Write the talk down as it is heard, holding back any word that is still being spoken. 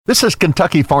This is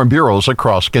Kentucky Farm Bureaus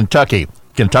across Kentucky.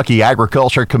 Kentucky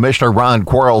Agriculture Commissioner Ron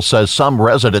Quarles says some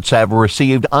residents have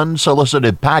received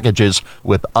unsolicited packages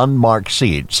with unmarked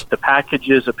seeds. The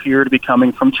packages appear to be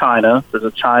coming from China. There's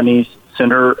a Chinese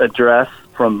sender address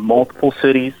from multiple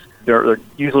cities. They're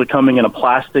usually coming in a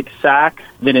plastic sack.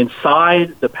 Then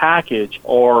inside the package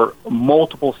are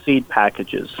multiple seed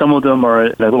packages. Some of them are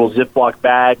in a little Ziploc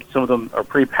bag. Some of them are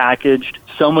prepackaged.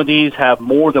 Some of these have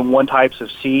more than one types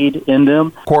of seed in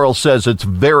them. Quarles says it's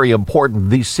very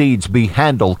important these seeds be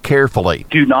handled carefully.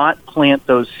 Do not plant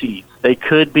those seeds. They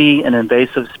could be an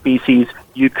invasive species.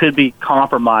 You could be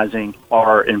compromising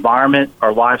our environment,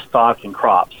 our livestock, and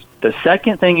crops. The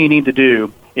second thing you need to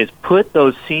do is put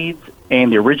those seeds and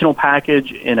the original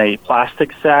package in a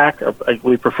plastic sack, or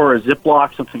we prefer a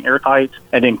Ziploc, something airtight,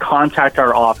 and then contact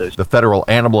our office. The Federal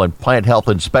Animal and Plant Health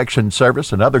Inspection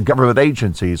Service and other government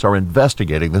agencies are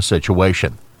investigating the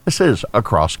situation. This is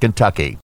Across Kentucky.